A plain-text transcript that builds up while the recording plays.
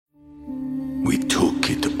We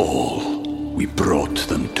took it all. We brought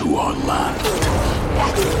them to our land.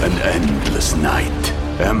 An endless night,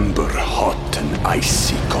 ember hot and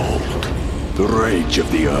icy cold. The rage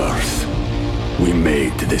of the earth. We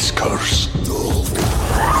made this curse.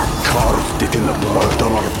 Carved it in the blood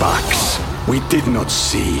on our backs. We did not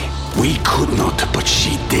see. We could not, but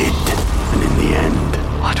she did. And in the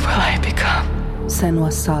end... What will I become?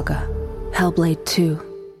 Senua's Saga. Hellblade 2.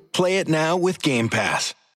 Play it now with Game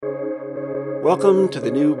Pass. Welcome to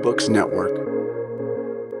the New Books Network.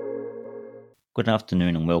 Good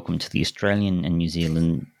afternoon and welcome to the Australian and New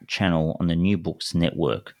Zealand channel on the New Books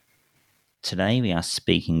Network. Today we are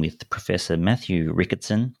speaking with Professor Matthew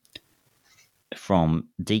Ricketson from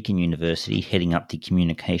Deakin University, heading up the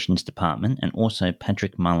Communications Department, and also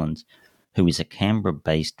Patrick Mullins, who is a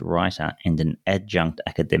Canberra-based writer and an adjunct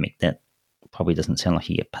academic. That probably doesn't sound like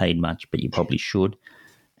you get paid much, but you probably should,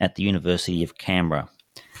 at the University of Canberra.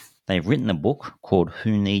 They've written a book called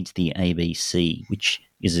Who Needs the ABC, which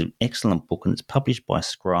is an excellent book, and it's published by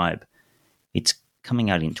Scribe. It's coming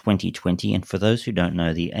out in 2020, and for those who don't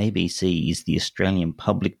know, the ABC is the Australian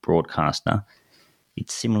public broadcaster.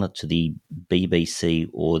 It's similar to the BBC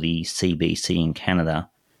or the CBC in Canada.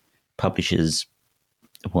 Publishes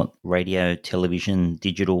radio, television,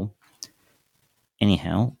 digital.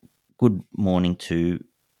 Anyhow, good morning to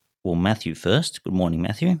Matthew first. Good morning,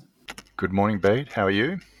 Matthew. Good morning, Bede. How are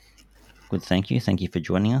you? Good, thank you. Thank you for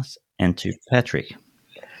joining us. And to Patrick.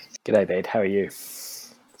 G'day, Bede. How are you?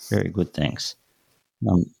 Very good, thanks.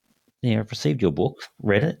 I've received your book,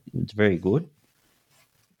 read it. It's very good,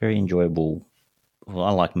 very enjoyable. Well,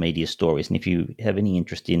 I like media stories, and if you have any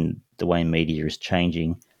interest in the way media is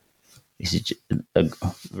changing, this is a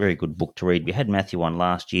very good book to read. We had Matthew on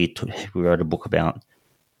last year. We wrote a book about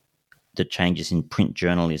the changes in print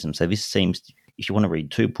journalism. So this seems, if you want to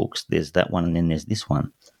read two books, there's that one and then there's this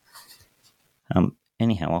one.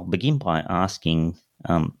 Anyhow, I'll begin by asking,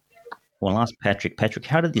 I'll ask Patrick. Patrick,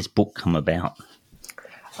 how did this book come about?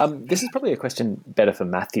 This is probably a question better for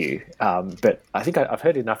Matthew, but I think I've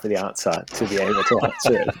heard enough of the answer to be able to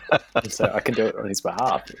answer it, so I can do it on his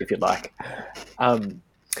behalf if you'd like.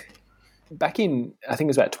 Back in, I think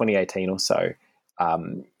it was about 2018 or so,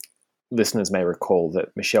 listeners may recall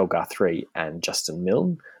that Michelle Guthrie and Justin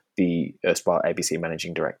Milne, the erstwhile ABC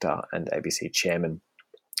Managing Director and ABC Chairman,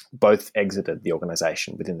 both exited the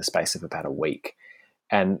organisation within the space of about a week.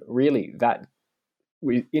 And really that,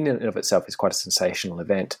 in and of itself, is quite a sensational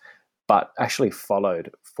event, but actually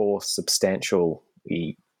followed 4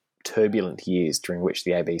 substantially turbulent years during which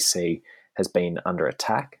the ABC has been under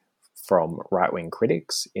attack from right-wing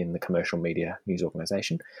critics in the commercial media news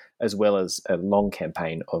organisation, as well as a long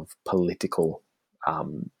campaign of political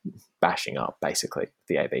bashing up, basically,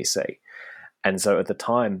 the ABC. And so at the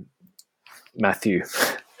time, Matthew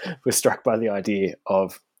was struck by the idea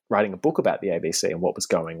of writing a book about the ABC and what was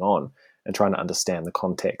going on and trying to understand the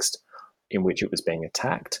context in which it was being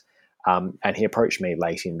attacked. And he approached me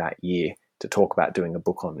late in that year to talk about doing a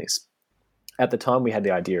book on this. At the time, we had the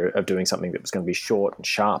idea of doing something that was going to be short and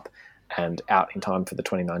sharp and out in time for the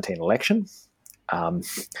 2019 election.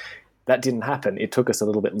 That didn't happen. It took us a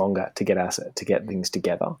little bit longer to get things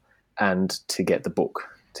together and to get the book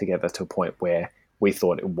together to a point where we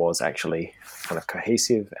thought it was actually kind of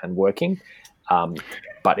cohesive and working.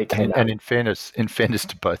 But it came out. And in fairness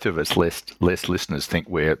to both of us, lest listeners think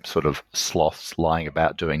we're sort of sloths lying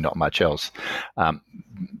about doing not much else.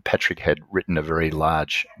 Patrick had written a very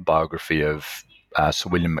large biography of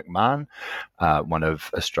Sir William McMahon, one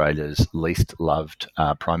of Australia's least loved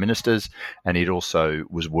prime ministers, and he also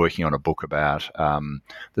was working on a book about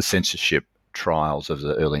the censorship trials of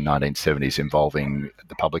the early 1970s involving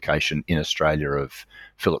the publication in Australia of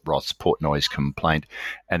Philip Roth's Portnoy's Complaint.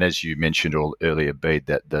 And as you mentioned earlier, Bede,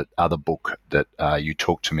 that the other book that you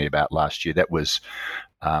talked to me about last year, that was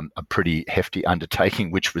a pretty hefty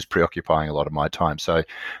undertaking, which was preoccupying a lot of my time. So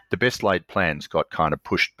the best laid plans got kind of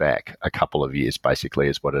pushed back a couple of years, basically,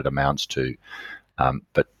 is what it amounts to.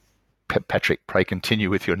 But Patrick, pray continue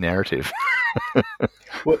with your narrative.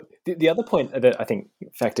 Well, the other point that I think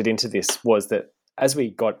factored into this was that as we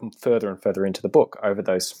got further and further into the book over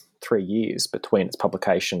those 3 years between its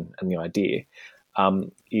publication and the idea,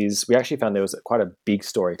 is we actually found there was quite a big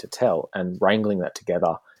story to tell, and wrangling that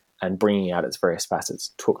together and bringing out its various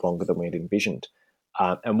facets took longer than we had envisioned.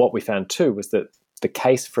 And what we found too was that the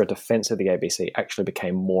case for a defence of the ABC actually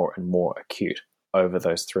became more and more acute over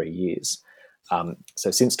those 3 years.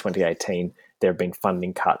 So since 2018, there have been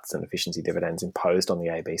funding cuts and efficiency dividends imposed on the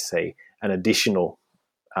ABC and additional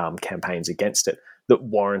campaigns against it that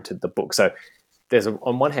warranted the book. So there's,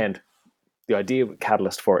 on one hand, the idea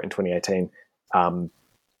catalyst for it in 2018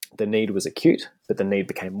 the need was acute, but the need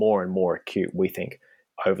became more and more acute, we think,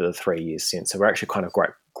 over the 3 years since. So we're actually kind of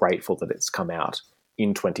grateful that it's come out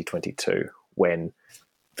in 2022 when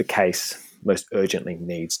the case most urgently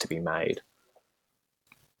needs to be made.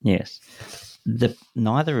 Yes.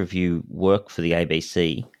 Neither of you work for the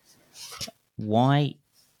ABC. Why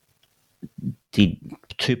did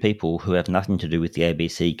two people who have nothing to do with the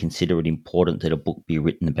ABC consider it important that a book be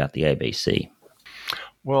written about the ABC?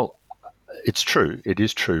 Well, it's true. It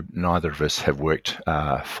is true. Neither of us have worked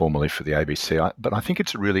formally for the ABC, but I think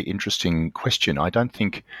it's a really interesting question. I don't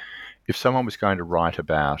think if someone was going to write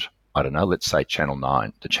about, I don't know, let's say Channel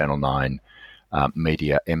 9, the Channel 9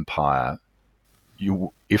 media empire,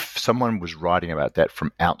 if someone was writing about that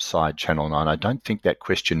from outside Channel 9, I don't think that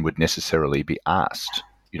question would necessarily be asked,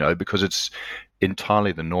 because it's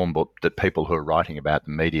entirely the norm that people who are writing about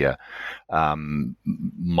the media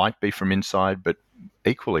might be from inside, but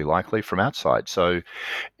equally likely from outside. So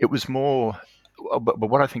it was more, but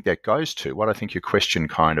what I think that goes to, what I think your question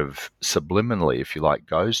kind of subliminally, if you like,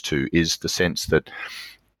 goes to is the sense that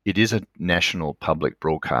it is a national public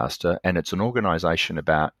broadcaster and it's an organisation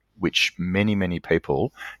about which many, many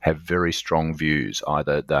people have very strong views.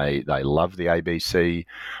 Either they love the ABC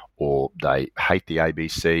or they hate the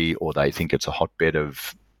ABC or they think it's a hotbed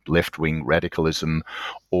of left-wing radicalism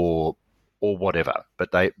or whatever.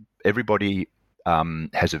 But everybody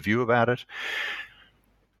has a view about it,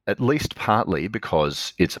 at least partly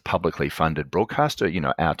because it's a publicly funded broadcaster.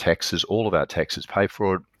 Our taxes, all of our taxes pay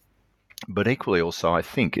for it. But equally also, I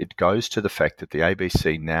think it goes to the fact that the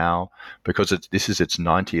ABC now, because this is its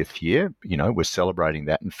 90th year, we're celebrating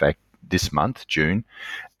that, in fact, this month, June,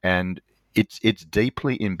 and it's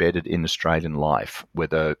deeply embedded in Australian life,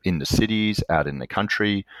 whether in the cities, out in the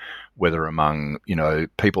country, whether among,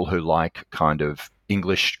 people who like kind of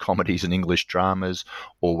English comedies and English dramas,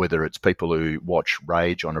 or whether it's people who watch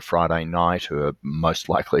Rage on a Friday night who are most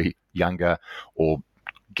likely younger or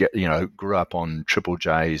grew up on Triple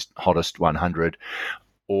J's Hottest 100,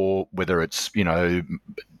 or whether it's,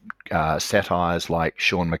 satires like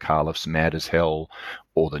Sean McAuliffe's Mad as Hell,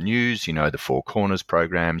 or the news, the Four Corners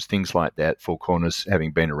programs, things like that. Four Corners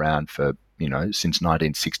having been around for, since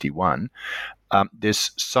 1961.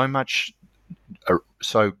 There's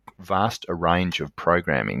so vast a range of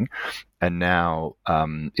programming, and now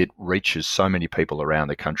it reaches so many people around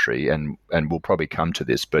the country, and we'll probably come to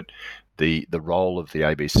this, but the role of the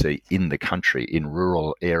ABC in the country, in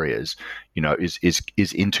rural areas,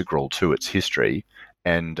 is integral to its history,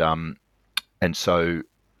 and so,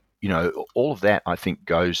 all of that I think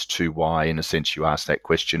goes to why, in a sense, you asked that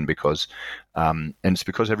question, because and it's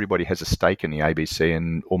because everybody has a stake in the ABC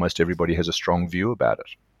and almost everybody has a strong view about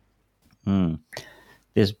it.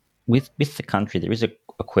 There's with the country, there is a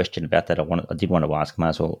question about that. I did want to ask. Might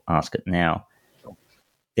as well ask it now.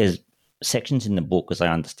 There's sections in the book, as I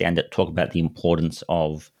understand it, talk about the importance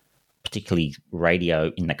of particularly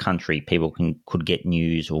radio in the country. People could get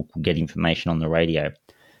news or could get information on the radio.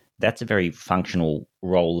 That's a very functional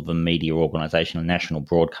role of a media organisation, a national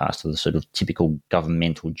broadcaster, the sort of typical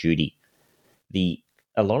governmental duty.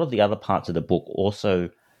 A lot of the other parts of the book also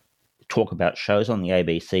talk about shows on the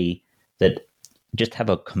ABC that just have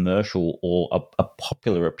a commercial or a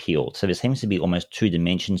popular appeal. So there seems to be almost two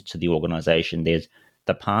dimensions to the organisation. There's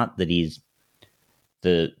the part that is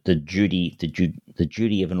the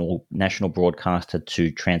duty of an national broadcaster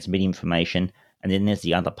to transmit information, and then there's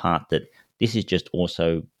the other part that this is just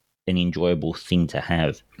also an enjoyable thing to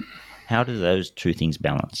have. How do those two things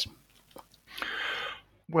balance?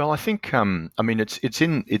 Well, I think it's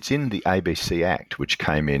in the ABC Act, which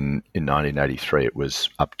came in 1983. It was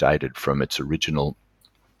updated from its original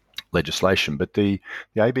legislation, but the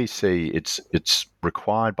ABC, it's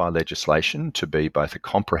required by legislation to be both a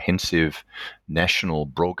comprehensive national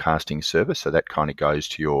broadcasting service. So that kind of goes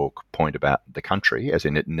to your point about the country, as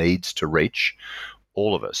in it needs to reach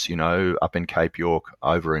all of us. Up in Cape York,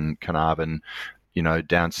 over in Carnarvon,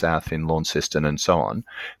 down south in Launceston, and so on,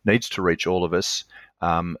 needs to reach all of us.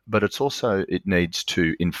 But it needs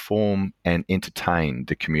to inform and entertain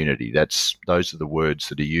the community. Those are the words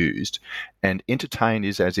that are used, and entertain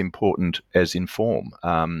is as important as inform.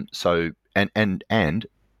 So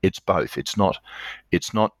it's both. It's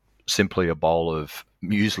not simply a bowl of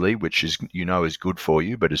muesli, which is is good for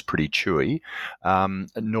you, but is pretty chewy.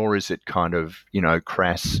 Nor is it kind of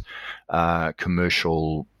crass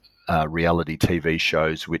commercial reality TV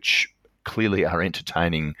shows, which clearly are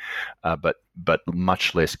entertaining, but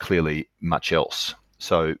much less clearly much else.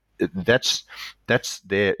 So that's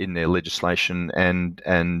there in their legislation, and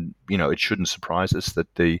it shouldn't surprise us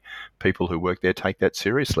that the people who work there take that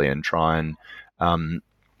seriously and try and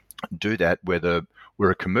do that, whether we're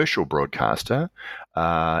a commercial broadcaster.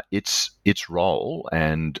 Its role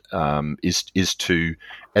and is to,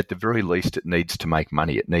 at the very least, it needs to make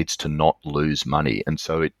money. It needs to not lose money, and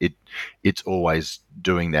so it's always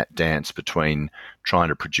doing that dance between trying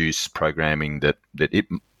to produce programming that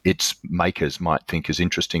its makers might think is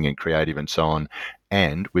interesting and creative and so on,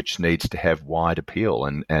 and which needs to have wide appeal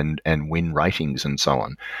and win ratings and so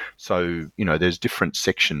on. So, there's different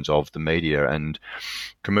sections of the media, and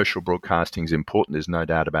commercial broadcasting is important. There's no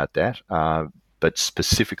doubt about that. But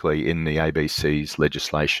specifically in the ABC's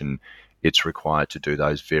legislation, it's required to do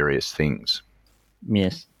those various things.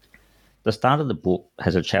 Yes. The start of the book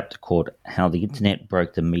has a chapter called How the Internet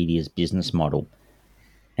Broke the Media's Business Model.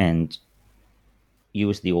 And you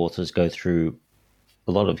as the authors go through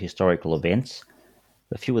a lot of historical events.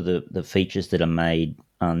 A few of the features that are made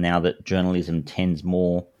now that journalism tends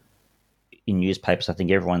more in newspapers, I think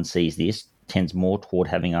everyone sees this, tends more toward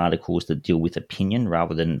having articles that deal with opinion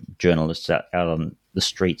rather than journalists out on the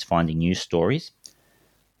streets finding news stories.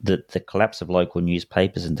 The collapse of local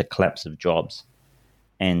newspapers and the collapse of jobs.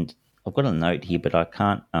 And I've got a note here, but I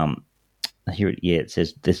can't hear it. Yeah, it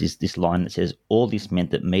says, there's this line that says, all this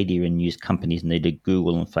meant that media and news companies needed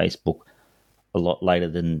Google and Facebook a lot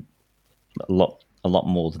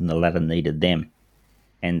more than the latter needed them.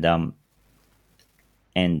 And I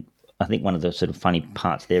think one of the sort of funny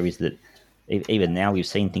parts there is that even now we've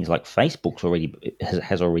seen things like Facebook's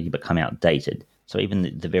has already become outdated. So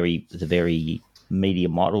even the very media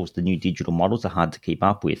models, the new digital models, are hard to keep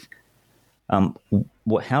up with.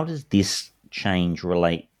 How does this change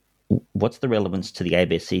relate? What's the relevance to the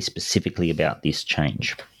ABC specifically about this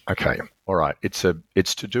change? Okay, all right. It's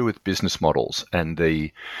to do with business models, and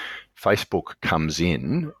the Facebook comes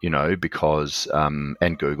in, because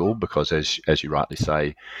and Google, because as you rightly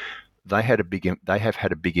say, they have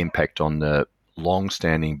had a big impact on the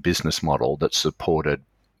long-standing business model that supported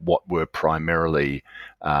what were primarily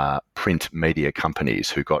print media companies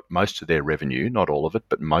who got most of their revenue, not all of it,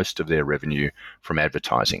 but most of their revenue from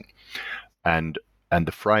advertising. And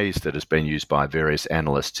the phrase that has been used by various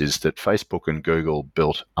analysts is that Facebook and Google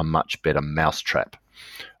built a much better mousetrap.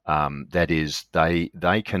 That is, they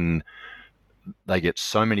get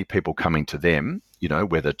so many people coming to them,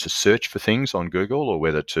 whether to search for things on Google or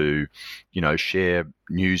whether to, share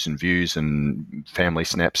news and views and family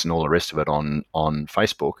snaps and all the rest of it on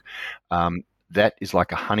Facebook. That is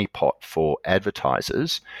like a honeypot for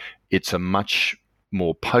advertisers. It's a much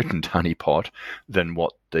more potent honeypot than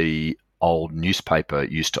what the old newspaper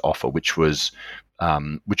used to offer, which was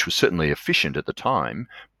certainly efficient at the time,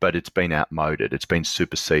 but it's been outmoded. It's been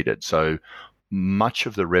superseded. So much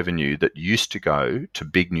of the revenue that used to go to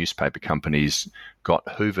big newspaper companies got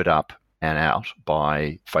hoovered up and out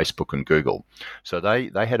by Facebook and Google. So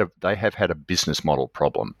they have had a business model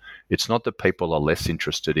problem. It's not that people are less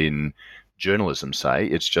interested in journalism, say.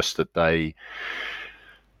 It's just that the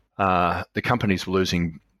companies were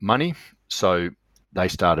losing money, so they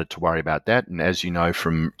started to worry about that. And as you know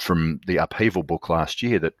from the Upheaval book last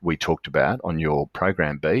year that we talked about on your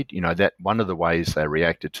program beat, that one of the ways they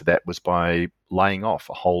reacted to that was by laying off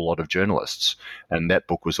a whole lot of journalists. And that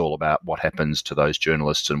book was all about what happens to those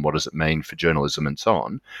journalists and what does it mean for journalism and so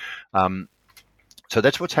on. So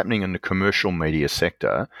that's what's happening in the commercial media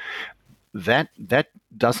sector. That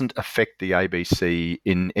doesn't affect the ABC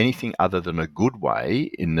in anything other than a good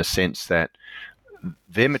way, in the sense that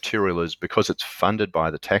their material is, because it's funded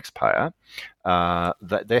by the taxpayer,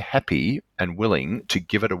 that they're happy and willing to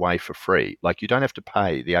give it away for free. Like, you don't have to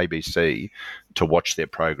pay the ABC to watch their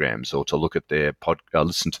programs or to look at their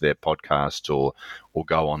listen to their podcast or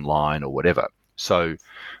go online or whatever. So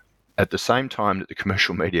at the same time that the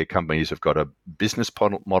commercial media companies have got a business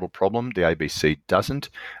model problem, the ABC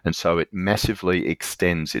doesn't. And so it massively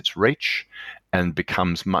extends its reach and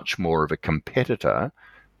becomes much more of a competitor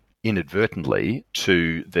inadvertently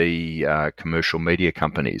to the commercial media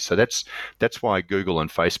companies. So that's why Google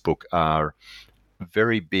and Facebook are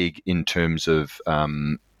very big in terms of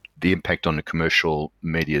the impact on the commercial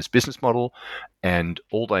media's business model, and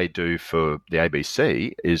all they do for the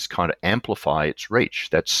ABC is kind of amplify its reach.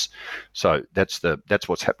 That's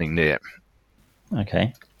what's happening there.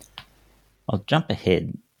 Okay, I'll jump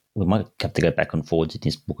ahead. We might have to go back and forwards in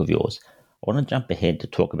this book of yours. I want to jump ahead to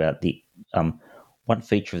talk about the one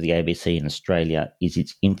feature of the ABC in Australia is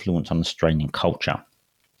its influence on Australian culture.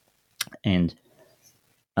 And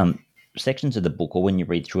sections of the book, or when you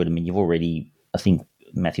read through it, I mean, I think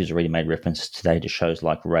Matthew's already made references today to shows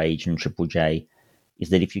like Rage and Triple J,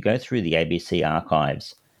 is that if you go through the ABC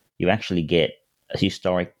archives, you actually get a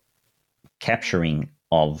historic capturing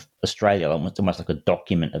of Australia, almost like a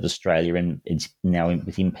document of Australia, and it's now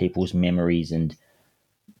within people's memories and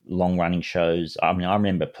long-running shows. I mean, I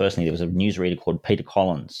remember personally there was a newsreader called Peter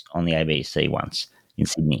Collins on the ABC once in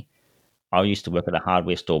Sydney. I used to work at a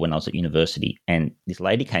hardware store when I was at university, and this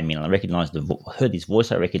lady came in, and I recognized heard his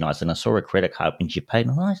voice. I recognized, and I saw a credit card when she paid.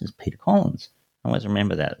 And I this is Peter Collins. I always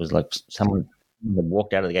remember that. It was like someone that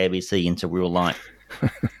walked out of the ABC into real life.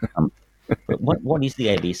 But what is the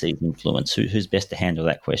ABC's influence? Who's best to handle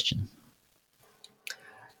that question?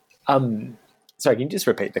 Sorry, can you just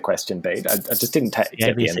repeat the question, Bede? I just didn't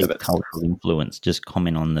get the end of it. Cultural influence. Just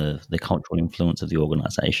comment on the cultural influence of the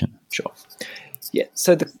organisation. Sure. Yeah,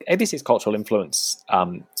 so the ABC's cultural influence,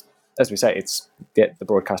 as we say, the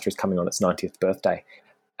broadcaster is coming on its 90th birthday.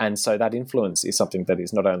 And so that influence is something that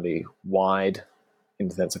is not only wide in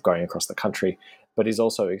the sense of going across the country, but is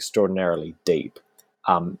also extraordinarily deep.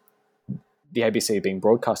 The ABC, being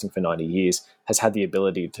broadcasting for 90 years, has had the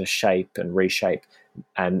ability to shape and reshape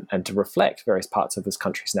and to reflect various parts of this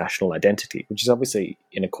country's national identity, which is obviously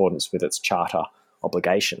in accordance with its charter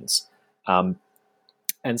obligations.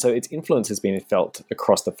 And so its influence has been felt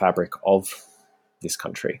across the fabric of this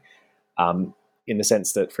country, in the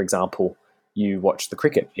sense that, for example, you watch the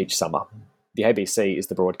cricket each summer. The ABC is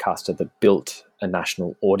the broadcaster that built a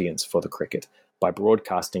national audience for the cricket by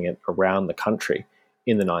broadcasting it around the country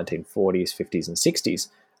in the 1940s, 50s and 60s,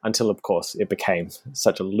 until, of course, it became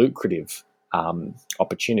such a lucrative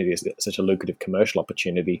opportunity, such a lucrative commercial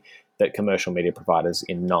opportunity, that commercial media providers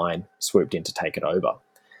in 9 swooped in to take it over.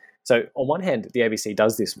 So on one hand, the ABC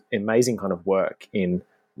does this amazing kind of work in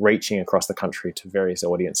reaching across the country to various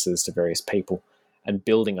audiences, to various people, and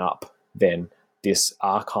building up then this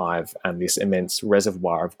archive and this immense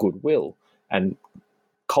reservoir of goodwill and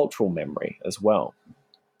cultural memory as well.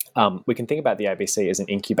 We can think about the ABC as an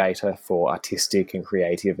incubator for artistic and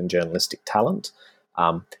creative and journalistic talent.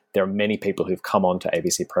 There are many people who've come on to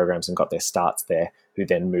ABC programs and got their starts there, who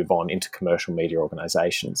then move on into commercial media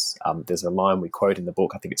organisations. There's a line we quote in the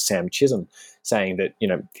book, I think it's Sam Chisholm, saying that,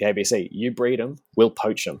 the ABC, you breed them, we'll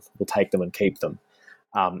poach them, we'll take them and keep them.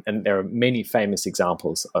 And there are many famous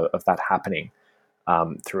examples of that happening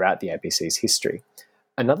throughout the ABC's history.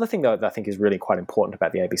 Another thing that I think is really quite important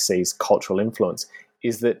about the ABC's cultural influence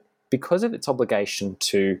is that because of its obligation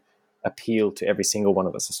to appeal to every single one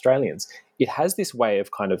of us Australians, it has this way of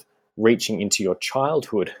kind of reaching into your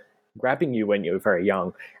childhood, grabbing you when you're very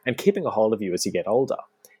young and keeping a hold of you as you get older.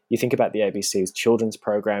 You think about the ABC's children's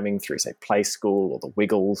programming through, say, Play School or The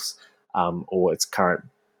Wiggles, or its current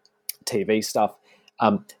TV stuff.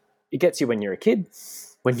 It gets you when you're a kid.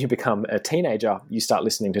 When you become a teenager, you start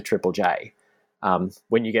listening to Triple J.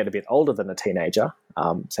 When you get a bit older than a teenager,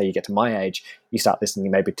 say you get to my age, you start listening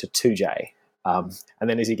maybe to 2J. And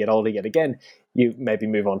then as you get older yet again, you maybe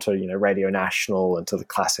move on to Radio National and to the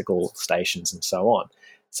classical stations and so on.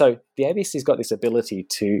 So the ABC's got this ability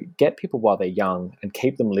to get people while they're young and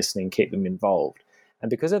keep them listening, keep them involved. And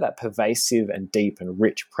because of that pervasive and deep and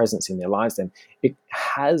rich presence in their lives, then it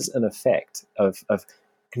has an effect of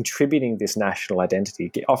contributing this national identity,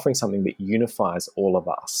 offering something that unifies all of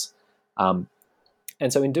us. And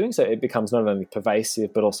so in doing so, it becomes not only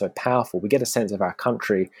pervasive, but also powerful. We get a sense of our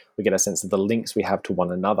country. We get a sense of the links we have to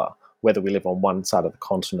one another, whether we live on one side of the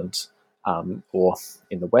continent or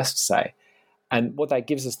in the West, say. And what that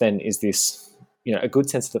gives us then is this, a good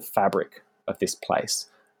sense of the fabric of this place,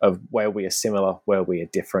 of where we are similar, where we are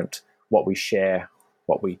different, what we share,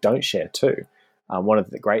 what we don't share too. One of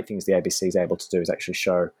the great things the ABC is able to do is actually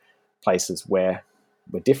show places where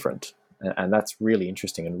we're different. And that's really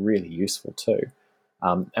interesting and really useful too.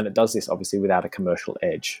 And it does this obviously without a commercial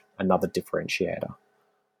edge, another differentiator.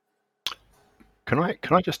 Can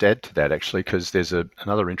I just add to that, actually, because there's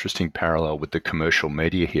another interesting parallel with the commercial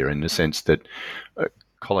media here, in the sense that a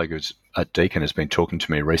colleague at Deakin has been talking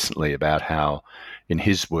to me recently about how, in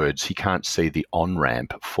his words, he can't see the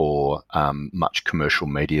on-ramp for much commercial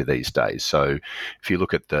media these days. So if you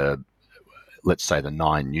look at let's say the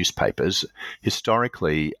 9 newspapers,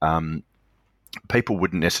 historically, people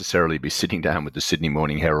wouldn't necessarily be sitting down with the Sydney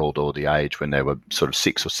Morning Herald or the Age when they were sort of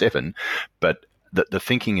 6 or 7, but the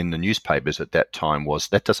thinking in the newspapers at that time was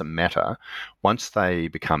that doesn't matter. Once they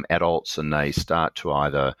become adults and they start to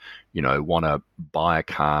either, want to buy a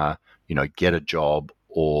car, get a job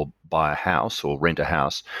or buy a house or rent a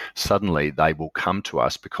house, suddenly they will come to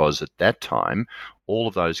us, because at that time, all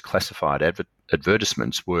of those classified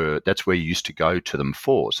advertisements that's where you used to go to them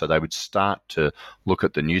for. So they would start to look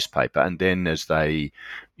at the newspaper, and then as they,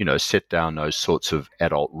 set down those sorts of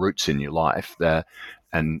adult roots in your life, they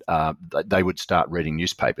would start reading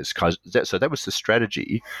newspapers. So that was the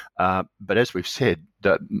strategy. But as we've said,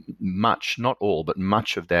 much, not all, but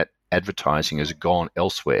much of that advertising has gone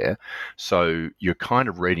elsewhere. So you're kind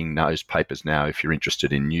of reading those papers now if you're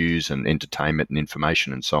interested in news and entertainment and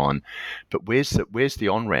information and so on. But where's the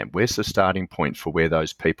on-ramp? Where's the starting point for where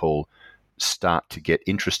those people start to get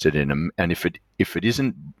interested in them? And if it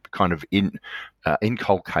isn't kind of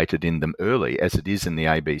inculcated in them early, as it is in the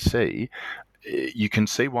ABC, you can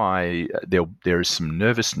see why there is some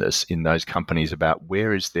nervousness in those companies about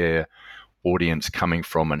where is their audience coming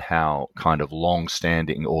from and how kind of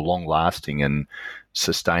long-standing or long-lasting and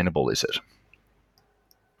sustainable is it.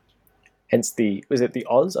 Hence was it the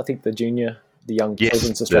Oz? I think the young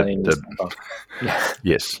children's Australian newspaper.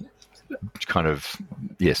 Yes. Kind of,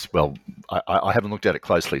 yes. Well, I haven't looked at it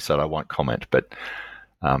closely, so I won't comment, but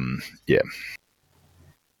yeah.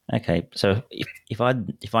 Okay, so if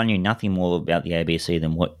I knew nothing more about the ABC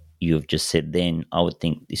than what you have just said, then I would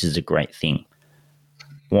think this is a great thing.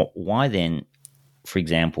 Why then, for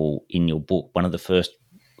example, in your book, one of the first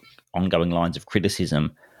ongoing lines of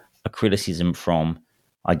criticism, a criticism from,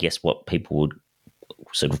 I guess, what people would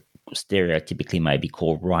sort of stereotypically maybe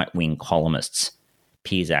call right-wing columnists,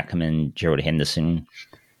 Piers Ackerman, Gerald Henderson,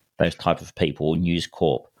 those type of people, News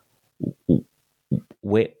Corp.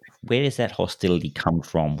 Where does that hostility come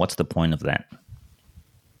from? What's the point of that?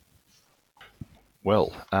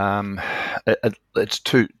 Well, it's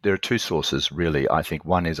two. There are two sources, really. I think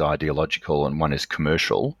one is ideological and one is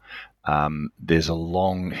commercial. There's a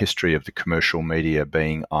long history of the commercial media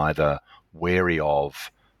being either wary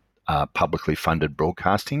of publicly funded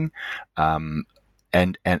broadcasting,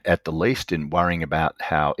 and at the least in worrying about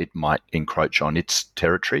how it might encroach on its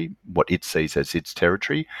territory, what it sees as its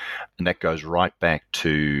territory. And that goes right back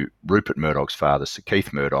to Rupert Murdoch's father, Sir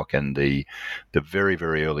Keith Murdoch, and the very,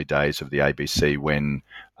 very early days of the ABC when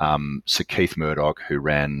Sir Keith Murdoch, who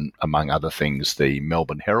ran, among other things, the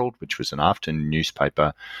Melbourne Herald, which was an afternoon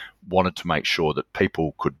newspaper, wanted to make sure that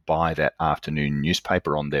people could buy that afternoon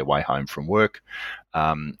newspaper on their way home from work.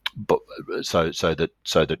 But so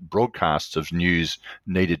that broadcasts of news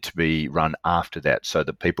needed to be run after that, so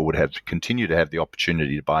that people would continue to have the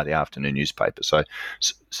opportunity to buy the afternoon newspaper. So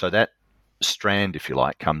that strand, if you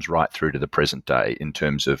like, comes right through to the present day in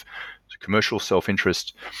terms of commercial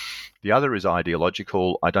self-interest. The other is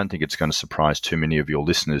ideological. I don't think it's going to surprise too many of your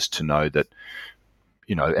listeners to know that,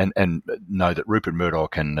 and know that Rupert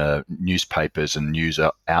Murdoch and newspapers and news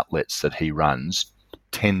outlets that he runs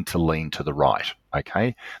tend to lean to the right.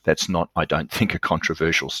 Okay, that's not, I don't think, a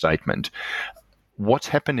controversial statement. What's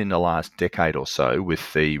happened in the last decade or so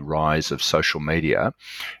with the rise of social media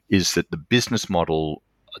is that the business model,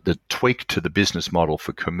 the tweak to the business model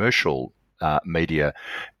for commercial media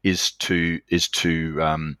is to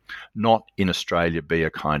not in Australia be a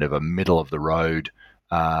kind of a middle of the road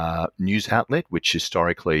news outlet, which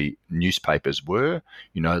historically newspapers were,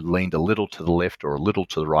 leaned a little to the left or a little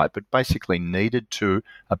to the right, but basically needed to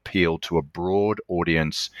appeal to a broad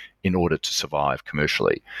audience in order to survive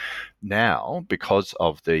commercially. Now, because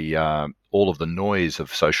of the all of the noise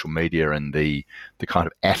of social media and the kind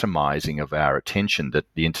of atomizing of our attention that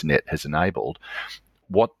the internet has enabled,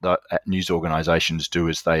 what the news organisations do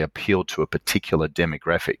is they appeal to a particular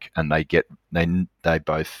demographic, and they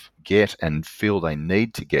both get and feel they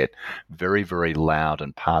need to get very, very loud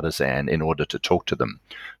and partisan in order to talk to them.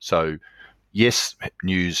 So, yes,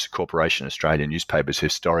 News Corporation Australia newspapers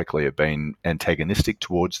historically have been antagonistic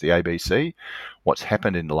towards the ABC. What's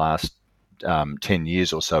happened in the last 10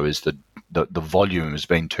 years or so is that the volume has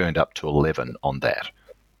been turned up to 11 on that.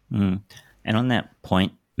 And on that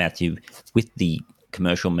point, Matthew, with the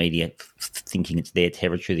commercial media thinking it's their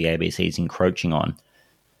territory the ABC is encroaching on,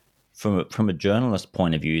 from a journalist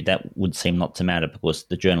point of view, that would seem not to matter because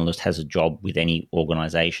the journalist has a job with any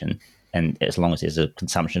organisation, and as long as there's a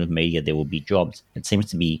consumption of media, there will be jobs. It seems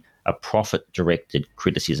to be a profit-directed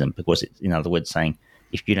criticism because it's, in other words, saying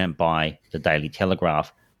if you don't buy the Daily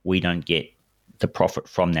Telegraph, we don't get the profit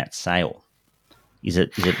from that sale. Is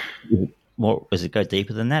it more? Does it go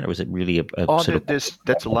deeper than that, or is it really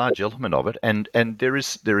that's a large element of it, and there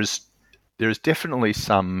is definitely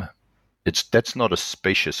some. That's not a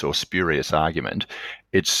specious or spurious argument.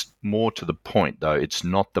 It's more to the point, though. It's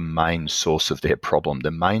not the main source of their problem.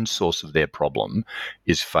 The main source of their problem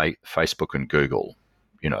is Facebook and Google,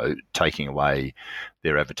 taking away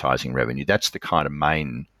their advertising revenue. That's the kind of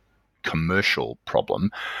main commercial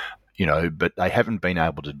problem, but they haven't been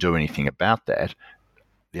able to do anything about that.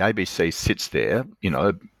 The ABC sits there,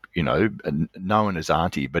 known as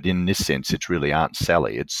Auntie, but in this sense, it's really Aunt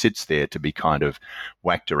Sally. It sits there to be kind of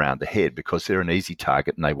whacked around the head because they're an easy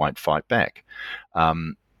target and they won't fight back.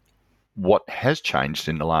 what has changed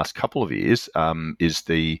in the last couple of years is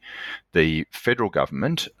the federal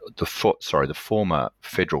government, the former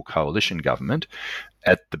federal coalition government,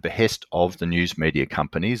 at the behest of the news media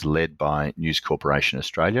companies led by News Corporation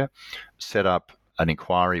Australia, set up an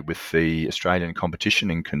inquiry with the Australian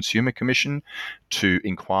Competition and Consumer Commission to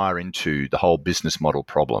inquire into the whole business model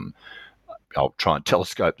problem. I'll try and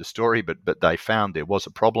telescope the story, but they found there was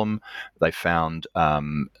a problem. They found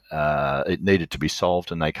it needed to be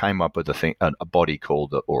solved, and they came up with a body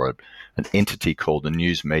called, an entity called the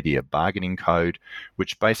News Media Bargaining Code,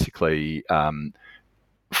 which basically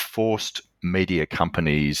forced media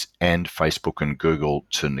companies and Facebook and Google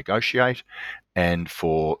to negotiate, and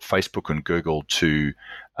for Facebook and Google to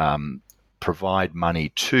provide money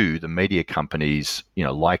to the media companies,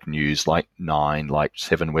 like News, like Nine, like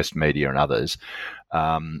Seven West Media and others,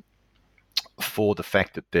 for the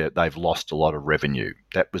fact that they've lost a lot of revenue.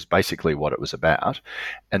 That was basically what it was about.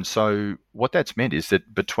 And so what that's meant is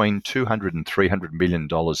that between $200 and $300 million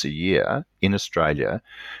a year in Australia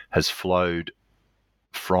has flowed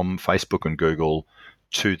from Facebook and Google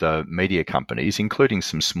to the media companies, including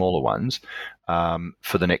some smaller ones,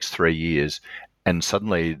 for the next 3 years. And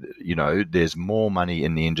suddenly, there's more money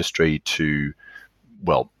in the industry to,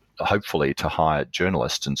 hopefully to hire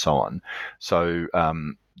journalists and so on. So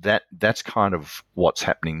that's kind of what's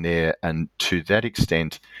happening there. And to that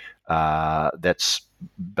extent, that's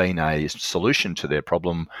been a solution to their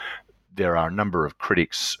problem. There are a number of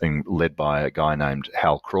critics, led by a guy named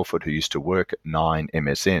Hal Crawford, who used to work at Nine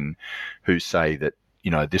MSN, who say that,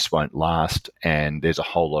 this won't last, and there's a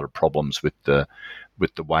whole lot of problems with the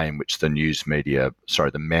way in which the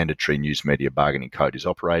mandatory news media bargaining code is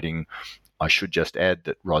operating. I should just add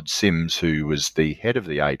that Rod Sims, who was the head of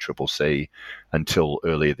the ACCC until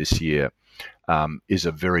earlier this year, is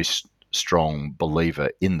a very strong believer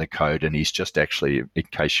in the code, and he's just actually, in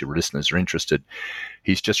case your listeners are interested,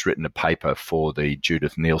 he's just written a paper for the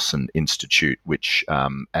Judith Neilson Institute, which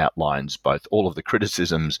outlines both all of the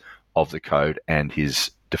criticisms of the code and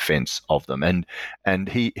his defense of them. And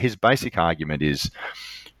his basic argument is,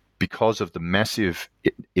 because of the massive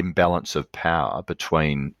imbalance of power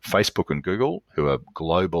between Facebook and Google, who are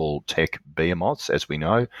global tech behemoths, as we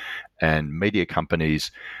know, and media companies,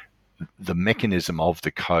 the mechanism of the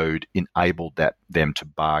code enabled them to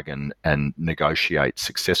bargain and negotiate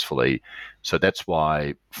successfully. So that's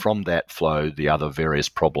why from that flow the other various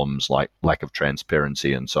problems like lack of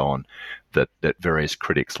transparency and so on that various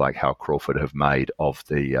critics like Hal Crawford have made of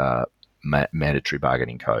the mandatory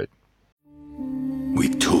bargaining code. We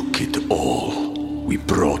took it all. We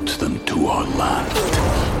brought them to our land.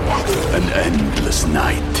 An endless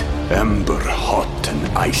night, ember hot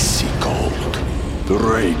and icy cold. The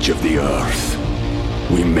rage of the earth.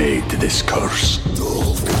 We made this curse.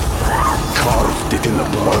 Carved it in the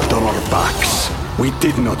blood on our backs. We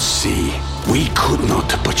did not see. We could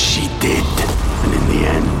not, but she did. And in the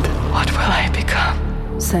end... What will I become?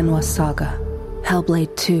 Senua's Saga.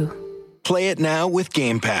 Hellblade 2. Play it now with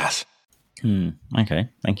Game Pass. Okay,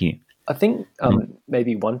 thank you. I think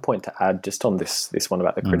maybe one point to add just on this one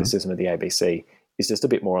about the criticism of the ABC is just a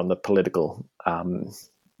bit more on the political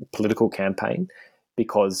campaign,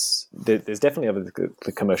 because there's definitely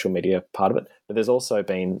the commercial media part of it, but there's also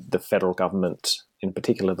been the federal government, in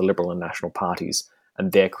particular the Liberal and National parties,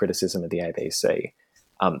 and their criticism of the ABC.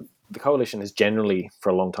 The coalition has generally, for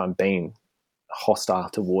a long time, been hostile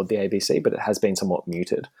toward the ABC, but it has been somewhat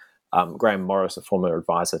muted. Graham Morris, a former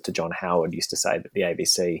advisor to John Howard, used to say that the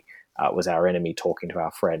ABC was our enemy talking to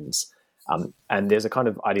our friends. And there's a kind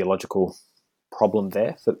of ideological problem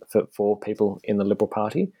there for people in the Liberal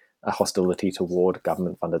Party, a hostility toward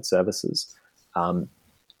government-funded services.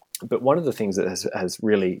 But one of the things that has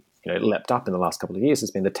really leapt up in the last couple of years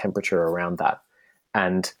has been the temperature around that.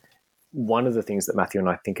 And one of the things that Matthew and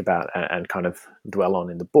I think about and kind of dwell on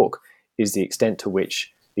in the book is the extent to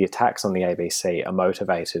which the attacks on the ABC are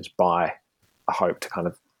motivated by a hope to kind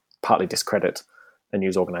of partly discredit a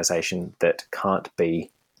news organisation that can't be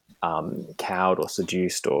cowed or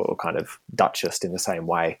seduced or kind of duchessed in the same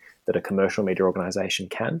way that a commercial media organisation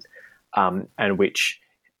can, and which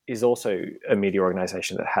is also a media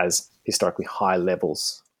organisation that has historically high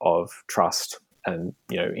levels of trust and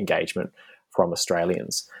engagement from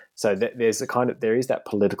Australians. So there is that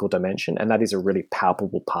political dimension, and that is a really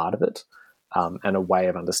palpable part of it, and a way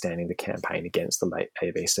of understanding the campaign against the late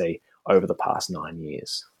ABC over the past 9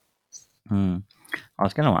 years. I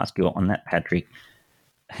was going to ask you on that, Patrick,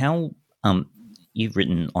 how you've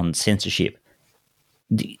written on censorship.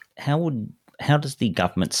 How does the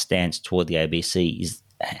government stance toward the ABC?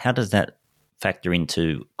 How does that factor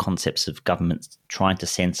into concepts of governments trying to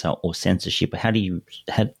censor or censorship?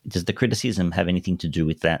 Does the criticism have anything to do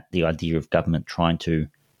with that, the idea of government trying to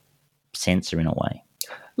censor in a way?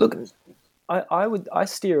 Look, I would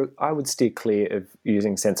steer clear of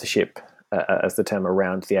using censorship as the term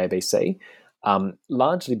around the ABC,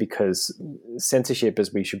 largely because censorship,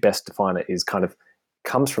 as we should best define it, is kind of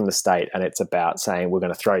comes from the state, and it's about saying we're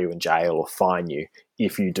going to throw you in jail or fine you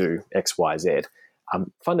if you do X, Y, Z.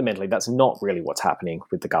 Fundamentally, that's not really what's happening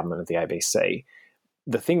with the government of the ABC.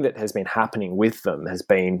 The thing that has been happening with them has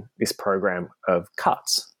been this program of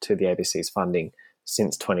cuts to the ABC's funding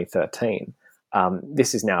since 2013.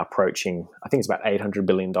 This is now approaching, I think it's about $800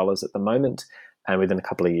 billion at the moment, and within a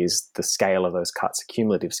couple of years, the scale of those cuts, a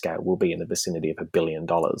cumulative scale, will be in the vicinity of $1 billion.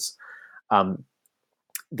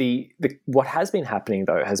 What has been happening,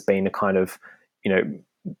 though, has been a kind of,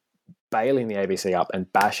 bailing the ABC up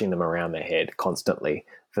and bashing them around their head constantly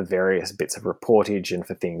for various bits of reportage and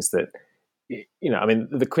for things that,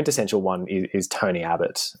 the quintessential one is Tony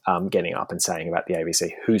Abbott getting up and saying about the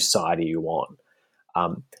ABC, whose side are you on?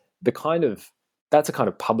 That's a kind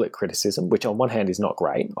of public criticism, which on one hand is not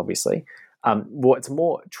great, obviously. What's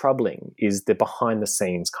more troubling is the behind the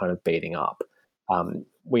scenes kind of beating up.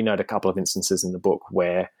 We note a couple of instances in the book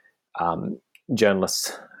where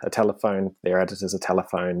journalists are telephoned, their editors are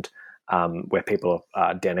telephoned, where people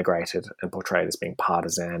are denigrated and portrayed as being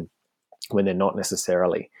partisan when they're not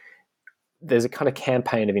necessarily. There's a kind of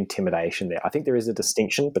campaign of intimidation there. I think there is a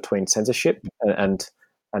distinction between censorship and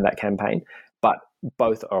that campaign, but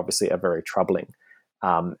both obviously are very troubling.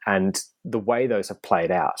 And the way those have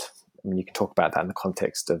played out, you can talk about that in the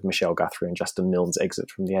context of Michelle Guthrie and Justin Milne's exit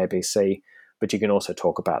from the ABC, but you can also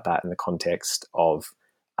talk about that in the context of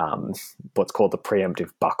what's called the preemptive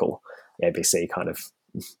buckle, the ABC kind of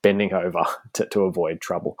bending over to avoid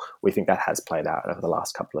trouble. We think that has played out over the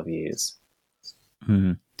last couple of years.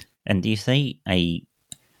 Mm. And do you see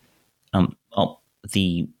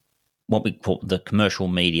what we call the commercial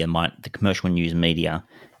media, the commercial news media,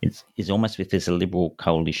 is almost if there's a Liberal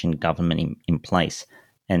coalition government in place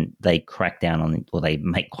and they crack down on it or they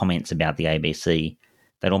make comments about the ABC,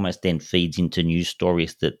 that almost then feeds into news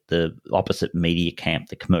stories that the opposite media camp,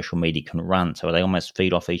 the commercial media, can run. So they almost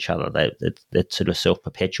feed off each other. That sort of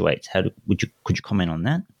self-perpetuates. Could you comment on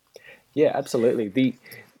that? Yeah, absolutely.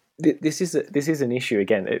 This is an issue.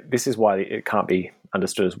 Again, this is why it can't be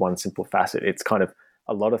understood as one simple facet. It's kind of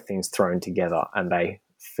a lot of things thrown together, and they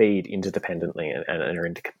feed interdependently and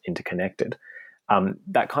are interconnected.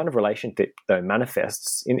 That kind of relationship, though,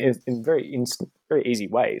 manifests in very easy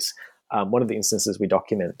ways. One of the instances we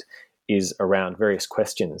document is around various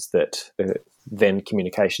questions that the then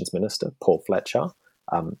Communications Minister, Paul Fletcher,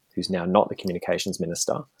 who's now not the Communications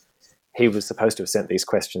Minister, he was supposed to have sent these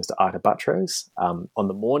questions to Ita Buttrose. On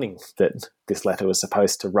the morning that this letter was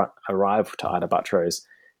supposed to arrive to Ita Buttrose,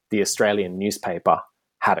 the Australian newspaper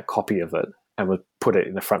had a copy of it and would put it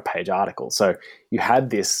in the front page article. So you had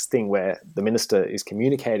this thing where the minister is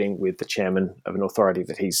communicating with the chairman of an authority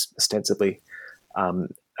that he's ostensibly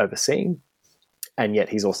overseeing, and yet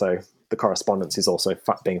the correspondence is also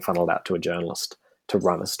being funneled out to a journalist to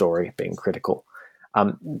run a story being critical.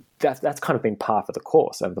 That's kind of been par for the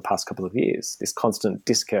course over the past couple of years. This constant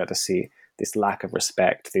discourtesy, this lack of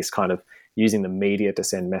respect, this kind of using the media to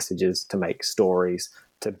send messages, to make stories,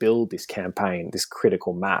 to build this campaign, this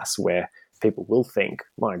critical mass where people will think,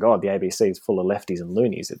 my God, the ABC is full of lefties and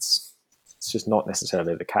loonies. It's just not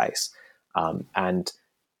necessarily the case. And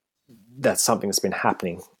that's something that's been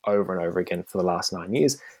happening over and over again for the last 9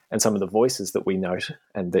 years. And some of the voices that we note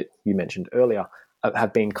and that you mentioned earlier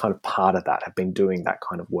have been kind of part of that, have been doing that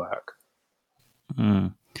kind of work.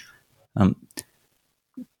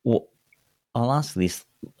 Well, I'll ask this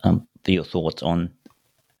for your thoughts on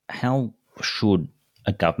how should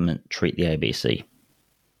a government treat the ABC?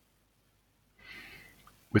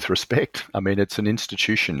 With respect. I mean, it's an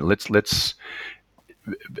institution. Let's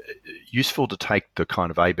useful to take the kind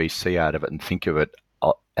of ABC out of it and think of it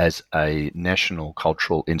as a national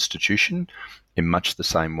cultural institution in much the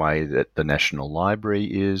same way that the National Library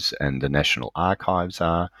is and the National Archives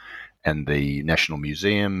are and the National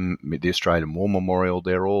Museum, the Australian War Memorial.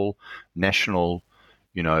 They're all national,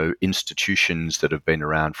 institutions that have been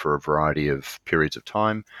around for a variety of periods of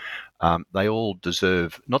time. They all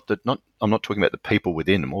deserve, I'm not talking about the people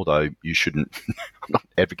within them, although you shouldn't, I'm not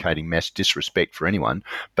advocating mass disrespect for anyone,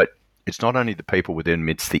 but it's not only the people within them,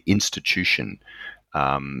 it's the institution.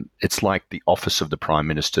 It's like the office of the Prime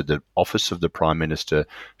Minister. The office of the Prime Minister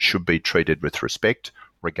should be treated with respect,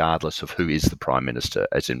 regardless of who is the Prime Minister,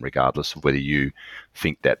 as in regardless of whether you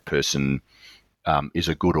think that person is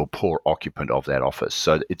a good or poor occupant of that office.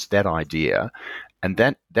 So it's that idea, and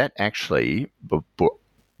that actually,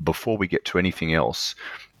 before we get to anything else,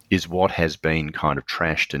 is what has been kind of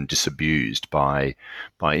trashed and disabused by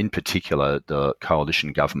in particular the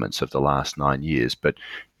coalition governments of the last 9 years. But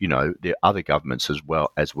there are other governments as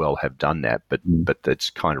well have done that, but that's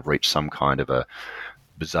kind of reached some kind of a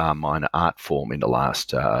bizarre minor art form in the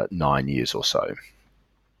last 9 years or so.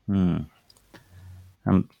 Do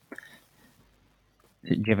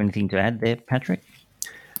you have anything to add there, Patrick?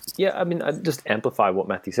 Yeah, I mean, I just amplify what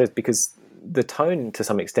Matthew says, because the tone, to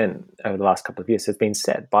some extent, over the last couple of years has been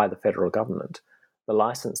set by the federal government. The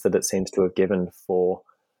license that it seems to have given for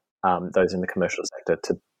those in the commercial sector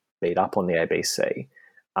to beat up on the ABC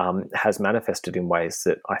has manifested in ways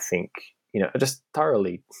that I think, are just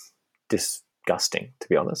thoroughly disgusting, to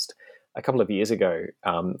be honest. A couple of years ago,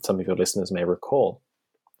 some of your listeners may recall,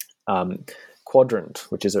 Quadrant,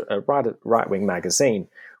 which is a right-wing magazine,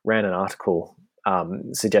 ran an article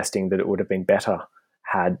suggesting that it would have been better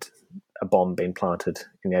had a bomb been planted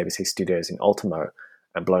in the ABC studios in Ultimo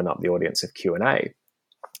and blown up the audience of Q&A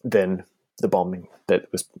than the bombing that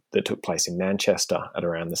took place in Manchester at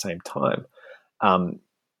around the same time. To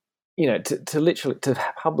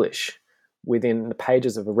publish within the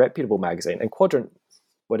pages of a reputable magazine, and Quadrant,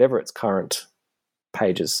 whatever its current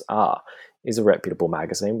pages are, is a reputable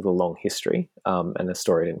magazine with a long history and a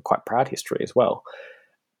storied and quite proud history as well.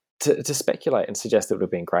 To speculate and suggest that it would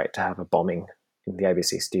have been great to have a bombing in the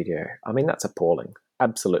ABC studio, I mean, that's appalling,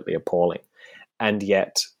 absolutely appalling. And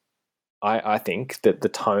yet, I think that the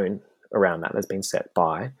tone around that has been set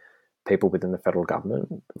by people within the federal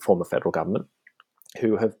government, former federal government,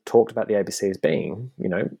 who have talked about the ABC as being,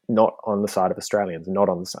 not on the side of Australians, not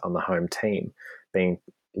on the home team, being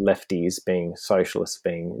lefties, being socialists,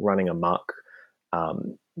 being running amok,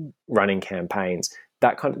 running campaigns.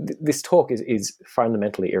 This talk is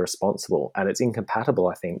fundamentally irresponsible, and it's incompatible,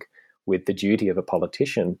 I think, with the duty of a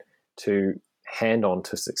politician to hand on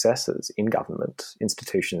to successors in government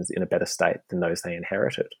institutions in a better state than those they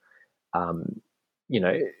inherited.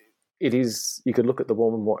 It is, you could look at the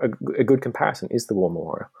War Memorial, a good comparison is the War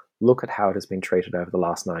Memorial. Look at how it has been treated over the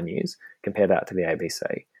last 9 years, compare that to the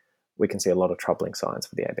ABC. We can see a lot of troubling signs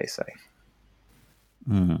for the ABC.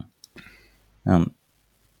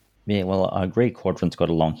 Yeah, well, I agree. Quadrant's got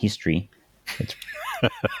a long history. It's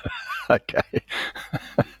okay.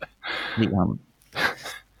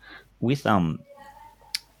 With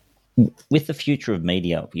the future of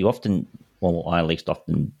media, you often, well, I at least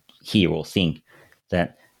often hear or think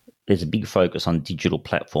that there's a big focus on digital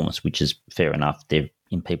platforms, which is fair enough. They're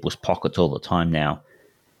in people's pockets all the time now.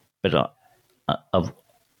 But I've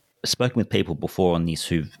spoken with people before on this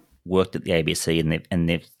who've worked at the ABC,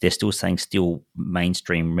 and they're still saying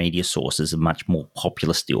mainstream media sources are much more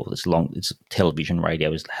popular still. It's television,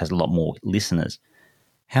 radio has a lot more listeners.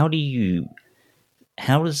 How does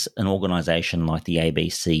an organisation like the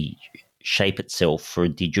ABC shape itself for a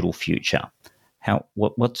digital future? How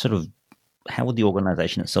would the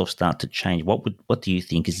organisation itself start to change? What do you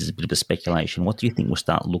think? Is this a bit of a speculation? What do you think will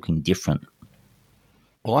start looking different?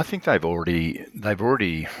 Well, I think they've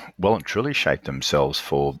already well and truly shaped themselves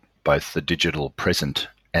for both the digital present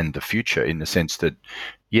and the future, in the sense that,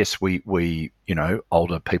 yes, we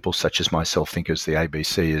older people such as myself think as the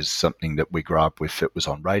ABC is something that we grew up with. It was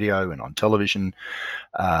on radio and on television,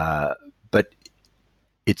 but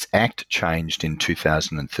its act changed in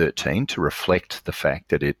 2013 to reflect the fact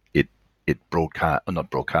that it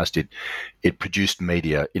produced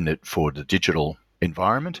media for the digital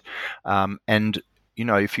environment, and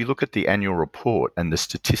if you look at the annual report and the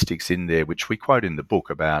statistics in there, which we quote in the book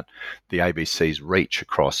about the ABC's reach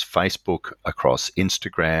across Facebook, across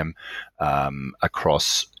Instagram,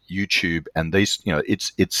 across YouTube, and these,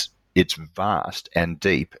 it's vast and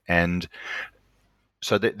deep, and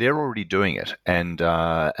so they're already doing it, and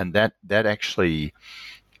that actually,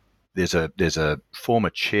 there's a former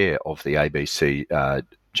chair of the ABC,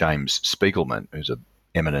 James Spiegelman, who's an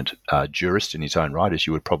eminent jurist in his own right, as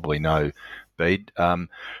you would probably know, Bede,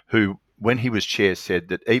 who, when he was chair, said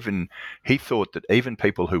that he thought that even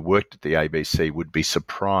people who worked at the ABC would be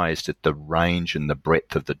surprised at the range and the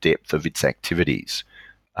breadth of the depth of its activities.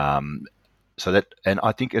 And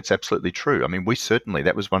I think it's absolutely true. I mean,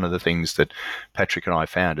 that was one of the things that Patrick and I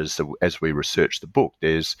found as we researched the book.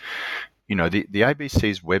 There's, the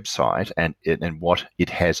ABC's website and what it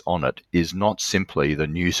has on it is not simply the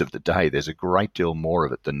news of the day. There's a great deal more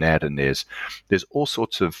of it than that, and there's all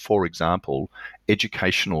sorts of, for example,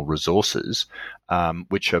 educational resources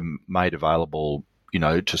which are made available,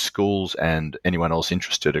 to schools and anyone else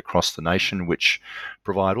interested across the nation, which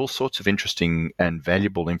provide all sorts of interesting and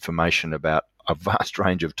valuable information about a vast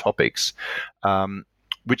range of topics,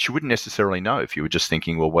 which you wouldn't necessarily know if you were just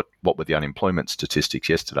thinking, well, what were the unemployment statistics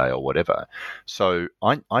yesterday or whatever. So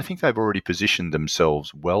I think they've already positioned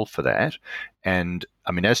themselves well for that. And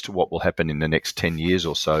I mean, as to what will happen in the next 10 years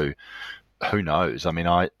or so, who knows? I mean,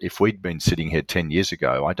 if we'd been sitting here 10 years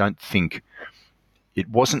ago, I don't think it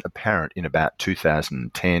wasn't apparent in about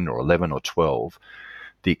 2010 or 11 or 12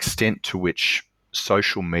 the extent to which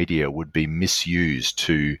social media would be misused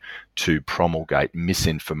to promulgate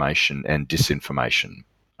misinformation and disinformation.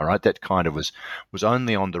 All right, that kind of was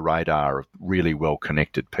only on the radar of really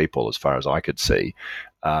well-connected people, as far as I could see.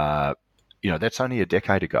 That's only a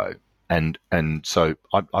decade ago, and so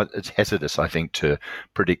it's hazardous, I think, to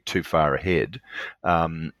predict too far ahead.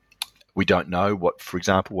 We don't know for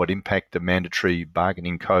example, what impact the mandatory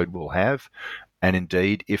bargaining code will have, and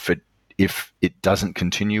indeed, if it doesn't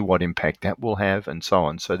continue, what impact that will have, and so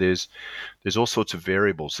on. So there's all sorts of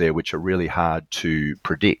variables there which are really hard to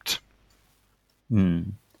predict.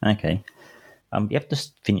 Okay. You have to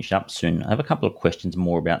finish up soon. I have a couple of questions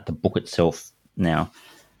more about the book itself now.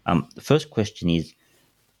 The first question is,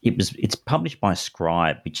 it's published by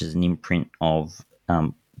Scribe, which is an imprint of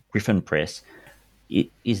Griffin Press.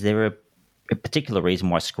 Is there a particular reason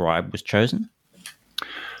why Scribe was chosen?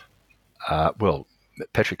 Well,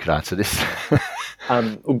 Patrick could answer this.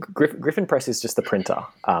 Griffin Press is just the printer.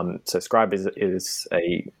 So Scribe is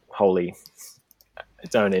a wholly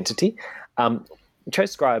its own entity. We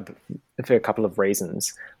chose Scribe for a couple of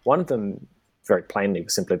reasons. One of them, very plainly,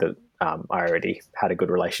 was simply that I already had a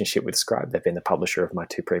good relationship with Scribe. They've been the publisher of my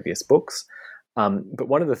 2 previous books. But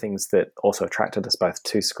one of the things that also attracted us both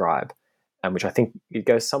to Scribe, and which I think it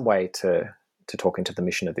goes some way to talk into the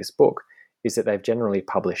mission of this book, is that they've generally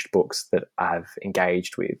published books that I've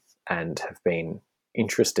engaged with and have been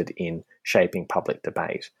interested in shaping public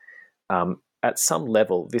debate. At some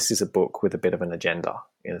level, this is a book with a bit of an agenda,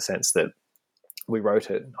 in the sense that we wrote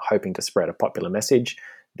it hoping to spread a popular message,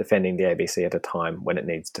 defending the ABC at a time when it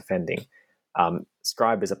needs defending.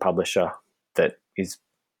 Scribe is a publisher that is,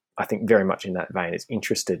 I think, very much in that vein, is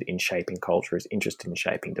interested in shaping culture, is interested in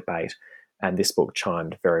shaping debate, and this book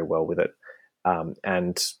chimed very well with it.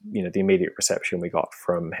 And the immediate reception we got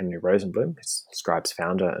from Henry Rosenblum, Scribe's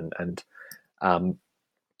founder, and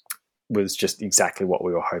was just exactly what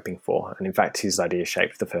we were hoping for. And in fact, his idea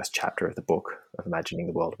shaped the first chapter of the book, of imagining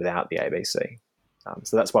the world without the ABC.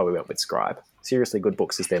 So that's why we went with Scribe. Seriously good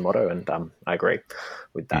books is their motto, and I agree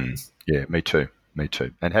with that. Yeah, me too,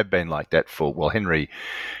 and have been like that for, well, Henry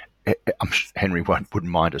wouldn't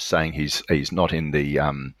mind us saying he's not in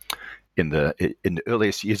the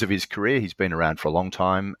earliest years of his career. He's been around for a long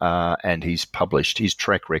time, and he's published. His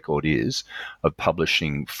track record is of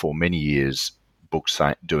publishing for many years books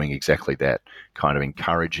doing exactly that, kind of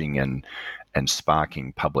encouraging and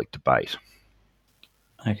sparking public debate.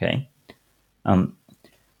 Okay.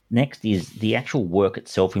 Next is the actual work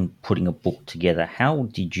itself in putting a book together. How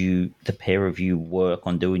did the pair of you work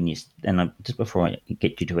on doing this? And just before I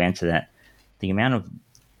get you to answer that, the amount of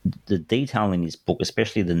the detail in this book,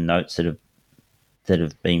 especially the notes that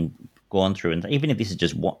have been gone through, and even if this is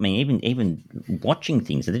just even watching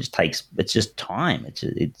things, it's just time.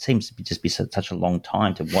 It seems to just be such a long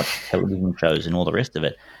time to watch television shows and all the rest of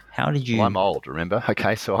it. How did you? Well, I'm old, remember?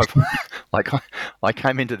 Okay, so I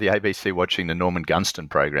came into the ABC watching the Norman Gunston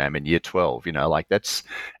program in year 12.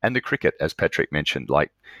 And the cricket, as Patrick mentioned,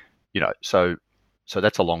 so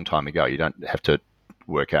that's a long time ago. You don't have to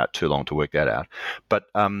work out too long to work that out. But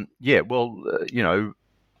I've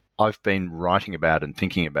been writing about and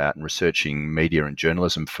thinking about and researching media and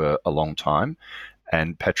journalism for a long time,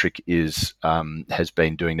 and Patrick has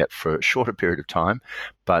been doing that for a shorter period of time,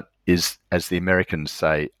 but is, as the Americans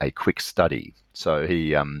say, a quick study. So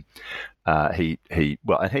he and he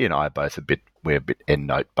and I are both we're a bit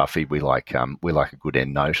endnote buffy. We like a good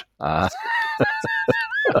endnote. I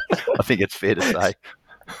think it's fair to say.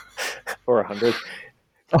 Or 100.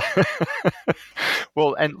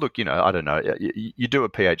 Well, and look, I don't know. You do a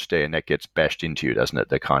PhD and that gets bashed into you, doesn't it?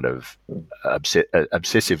 The kind of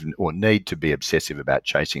obsessive, or need to be obsessive about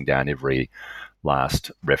chasing down every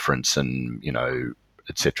last reference and,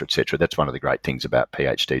 et cetera, et cetera. That's one of the great things about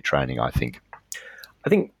PhD training, I think. I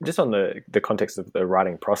think just on the context of the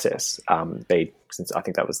writing process, since I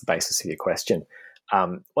think that was the basis of your question,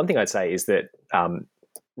 one thing I'd say is that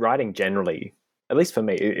writing generally, at least for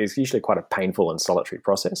me, is usually quite a painful and solitary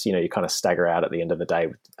process. You kind of stagger out at the end of the day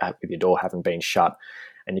with your door having been shut,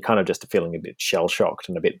 and you're kind of just feeling a bit shell-shocked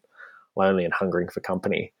and a bit lonely and hungering for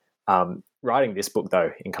company. Writing this book,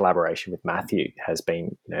 though, in collaboration with Matthew has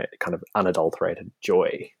been kind of unadulterated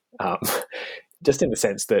joy. just in the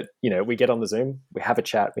sense that, we get on the Zoom, we have a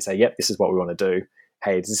chat, we say, yep, this is what we want to do.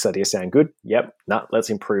 Hey, does this idea sound good? Yep. No, let's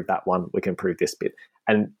improve that one. We can improve this bit.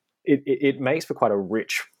 And it makes for quite a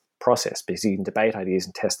rich process because you can debate ideas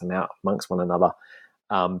and test them out amongst one another,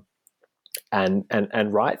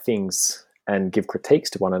 and write things and give critiques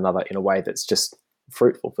to one another in a way that's just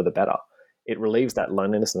fruitful for the better. It relieves that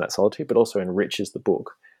loneliness and that solitude, but also enriches the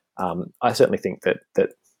book. I certainly think that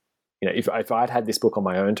if I'd had this book on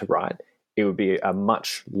my own to write, it would be a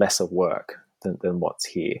much lesser work than what's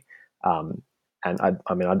here. And I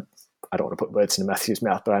don't want to put words into Matthew's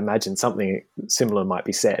mouth, but I imagine something similar might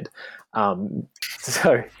be said. Let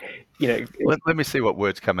me see what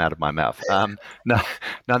words come out of my mouth. No,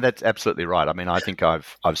 that's absolutely right. I mean, I think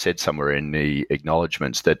I've said somewhere in the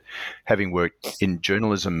acknowledgements that having worked in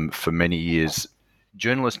journalism for many years,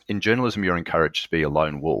 in journalism, you're encouraged to be a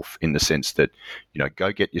lone wolf in the sense that,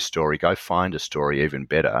 go get your story, go find a story even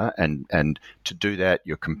better. And to do that,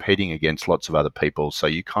 you're competing against lots of other people. So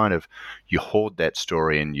you hoard that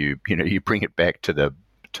story and you bring it back to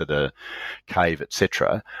the cave,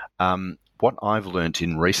 etc. What I've learnt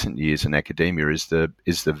in recent years in academia is the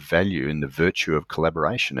value and the virtue of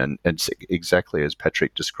collaboration. And it's exactly as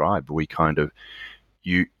Patrick described. We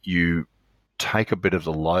you take a bit of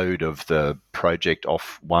the load of the project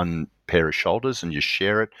off one pair of shoulders and you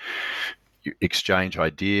share it, you exchange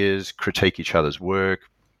ideas, critique each other's work,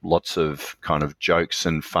 lots of kind of jokes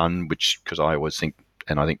and fun, which, because I always think,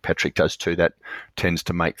 and I think Patrick does too, that tends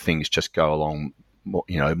to make things just go along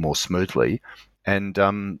more smoothly. And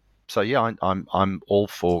so yeah, I'm all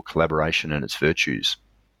for collaboration and its virtues.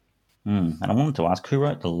 And I wanted to ask, who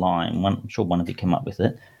wrote the line? I'm sure one of you came up with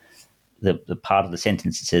it. The part of the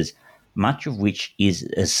sentence that says, much of which is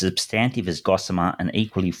as substantive as Gossamer and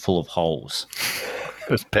equally full of holes.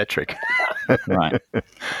 It's Patrick. Right.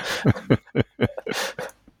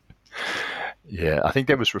 Yeah, I think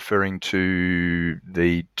that was referring to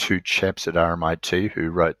the two chaps at RMIT who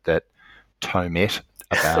wrote that tomette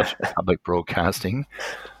about public broadcasting.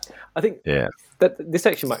 I think that this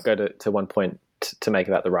actually might go to one point to make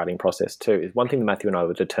about the writing process too. Is one thing that Matthew and I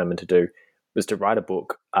were determined to do was to write a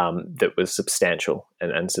book that was substantial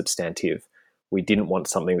and substantive. We didn't want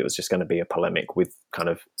something that was just going to be a polemic with kind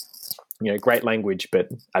of, great language, but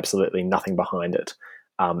absolutely nothing behind it,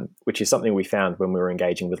 which is something we found when we were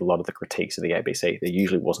engaging with a lot of the critiques of the ABC. There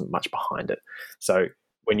usually wasn't much behind it. So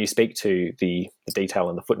when you speak to the detail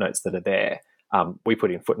and the footnotes that are there, we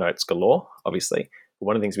put in footnotes galore, obviously. But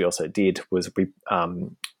one of the things we also did was we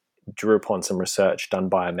drew upon some research done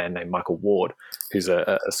by a man named Michael Ward, who's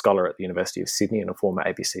a scholar at the University of Sydney and a former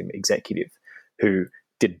ABC executive, who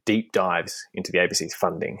did deep dives into the ABC's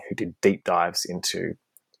funding, who did deep dives into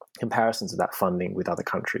comparisons of that funding with other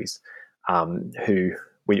countries, who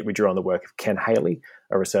we drew on the work of Ken Haley,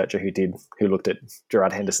 a researcher who looked at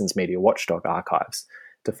Gerard Henderson's Media Watchdog archives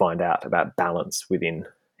to find out about balance within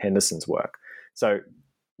Henderson's work. So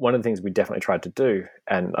one of the things we definitely tried to do,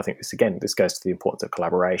 and I think this goes to the importance of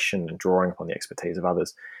collaboration and drawing upon the expertise of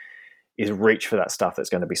others, is reach for that stuff that's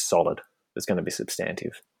going to be solid, that's going to be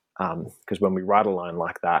substantive. Because when we write a line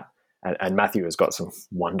like that, and Matthew has got some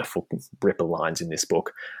wonderful ripper lines in this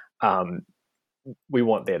book, we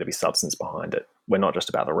want there to be substance behind it. We're not just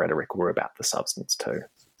about the rhetoric, we're about the substance too.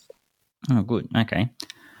 Oh, good. Okay.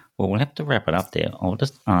 Well, we'll have to wrap it up there. I'll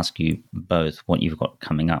just ask you both what you've got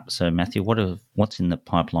coming up. So, Matthew, what's in the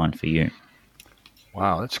pipeline for you?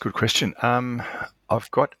 Wow, that's a good question.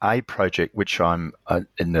 I've got a project which I'm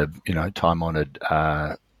in the time-honoured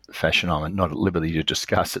fashion. I'm not at liberty to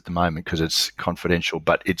discuss at the moment because it's confidential,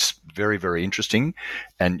 but it's very, very interesting,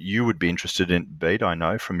 and you would be interested in Bede, I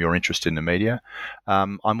know, from your interest in the media.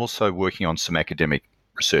 I'm also working on some academic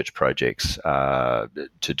research projects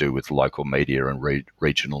to do with local media and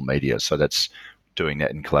regional media. So that's doing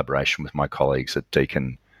that in collaboration with my colleagues at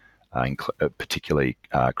Deakin, particularly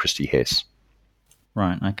Christy Hess.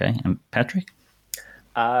 Right, okay. And Patrick?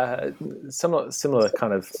 Similar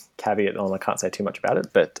kind of caveat on, I can't say too much about it,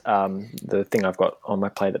 but the thing I've got on my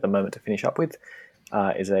plate at the moment to finish up with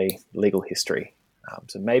is a legal history.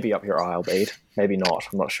 So maybe up your aisle, Bede, maybe not,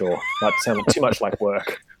 I'm not sure. Might sound too much like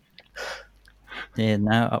work. Yeah,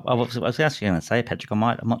 no, I was actually going to say, Patrick, I'm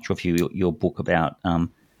not sure if your book about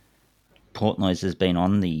Portnoy's has been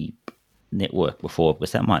on the network before,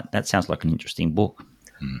 because that sounds like an interesting book.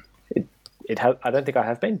 I don't think I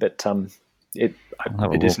have been, but it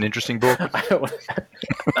is an interesting book.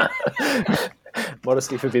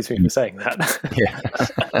 Modesty forbids me from saying that. Yeah.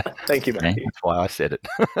 Thank you, Matthew. That's why I said it.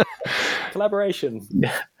 Collaboration.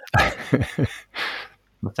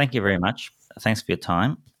 Well, thank you very much. Thanks for your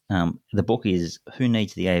time. The book is Who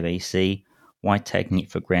Needs the ABC? why taking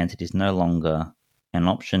it for granted is no longer an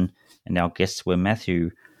option. And our guests were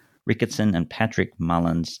Matthew Ricketson and Patrick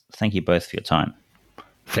Mullins. Thank you both for your time.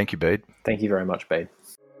 Thank you, Bede. Thank you very much, Bede.